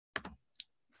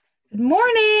Good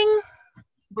morning.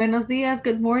 Buenos dias,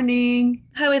 good morning.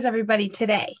 How is everybody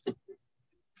today?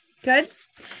 Good?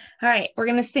 All right, we're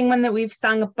going to sing one that we've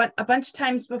sung a bunch of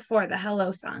times before, the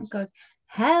hello song. It goes,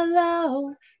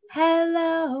 hello,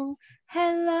 hello,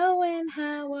 hello, and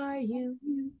how are you?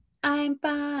 I'm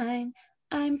fine,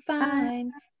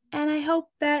 and I hope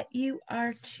that you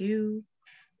are too.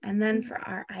 And then for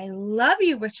our I love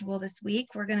you ritual this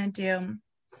week, we're going to do,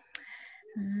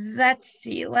 let's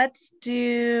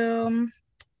do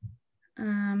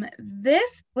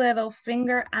this little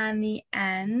finger on the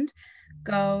end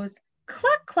goes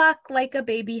cluck cluck like a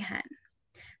baby hen.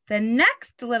 The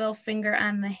next little finger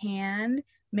on the hand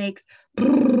makes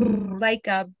like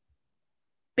a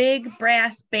big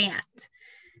brass band.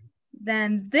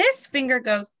 Then this finger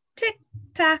goes tick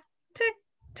tock,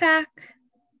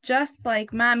 just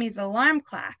like mommy's alarm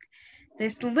clock.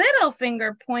 This little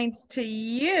finger points to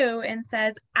you and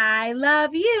says, I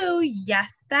love you.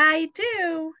 Yes, I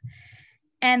do.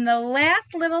 And the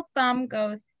last little thumb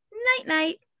goes, night,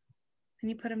 night.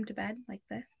 And you put him to bed like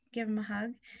this, give him a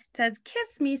hug. It says,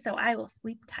 kiss me so I will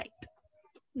sleep tight.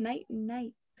 Night,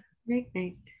 night. Night,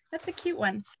 night. That's a cute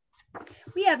one.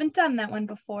 We haven't done that one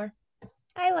before.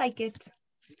 I like it.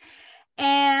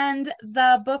 And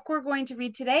the book we're going to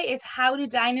read today is How Do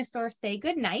Dinosaurs Say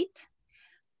Goodnight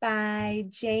by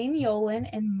Jane Yolen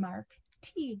and Mark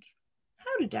Teague.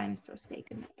 How do dinosaurs say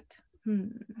goodnight? I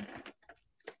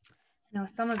know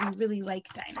some of you really like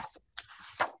dinosaurs.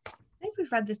 I think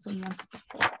we've read this one once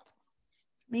before.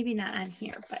 Maybe not on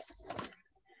here, but.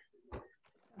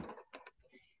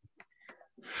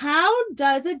 How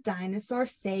does a dinosaur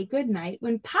say goodnight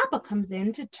when Papa comes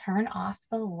in to turn off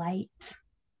the light?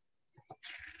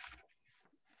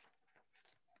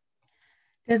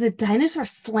 Does a dinosaur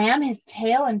slam his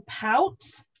tail and pout?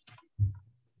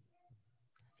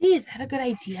 See, is that a good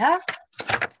idea?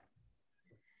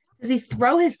 Does he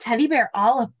throw his teddy bear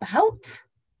all about?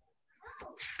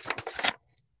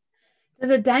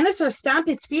 Does a dinosaur stomp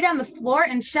his feet on the floor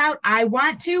and shout, I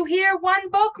want to hear one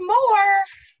book more?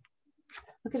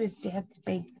 Look at his dad's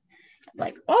face. It's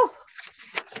like, oh.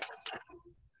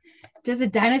 Does a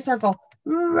dinosaur go,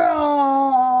 roar?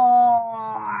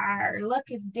 Look,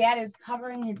 his dad is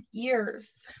covering his ears.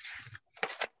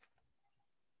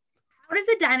 How does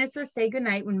a dinosaur say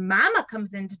goodnight when Mama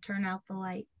comes in to turn out the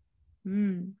light?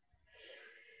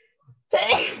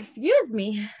 Excuse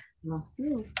me.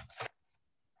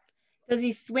 Does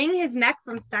he swing his neck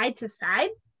from side to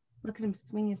side? Look at him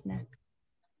swing his neck.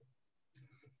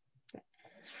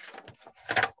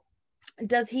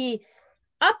 Does he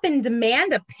up and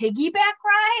demand a piggyback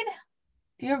ride?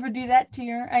 Do you ever do that to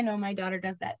your, I know my daughter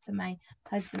does that to my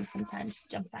husband sometimes. She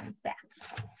jumps on his back.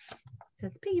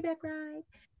 Says piggyback ride.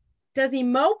 Does he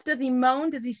mope? Does he moan?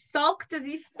 Does he sulk? Does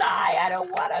he sigh? I don't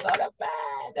want to go to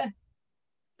bed.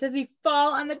 Does he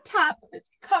fall on the top of his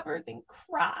covers and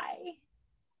cry?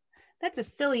 That's a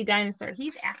silly dinosaur.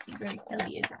 He's acting very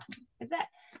silly, isn't he? Is that,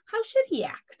 how should he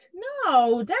act?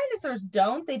 No, dinosaurs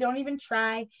don't. They don't even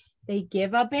try. They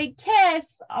give a big kiss.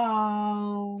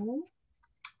 Oh.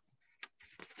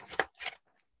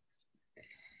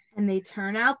 And they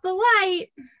turn out the light.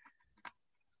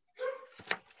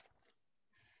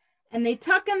 And they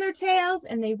tuck in their tails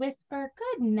and they whisper,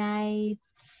 good night.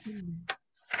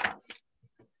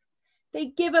 They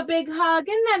give a big hug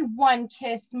and then one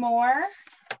kiss more.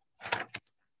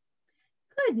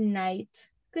 Good night,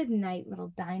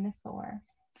 little dinosaur.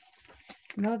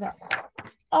 And those are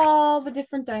all the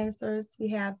different dinosaurs. We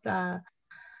have the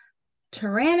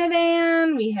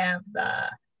Pteranodon, we have the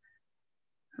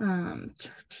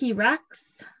T-Rex,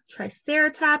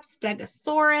 Triceratops,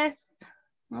 Stegosaurus,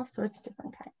 all sorts of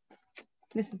different kinds.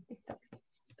 This is the stuff.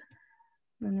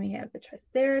 Then we have the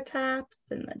Triceratops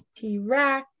and the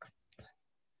T-Rex,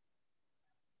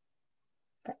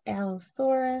 the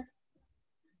Allosaurus,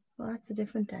 lots of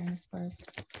different dinosaurs.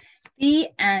 The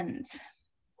end.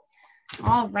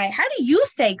 All right. How do you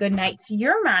say goodnight to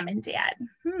your mom and dad?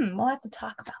 We'll have to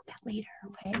talk about that later,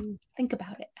 okay? Think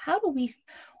about it.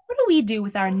 What do we do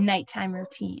with our nighttime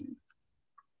routine?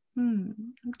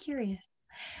 I'm curious.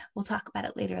 We'll talk about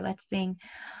it later. Let's sing.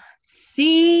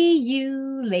 See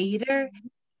you later.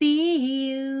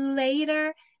 See you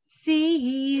later. See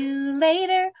you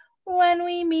later when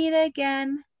we meet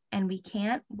again. And we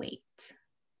can't wait.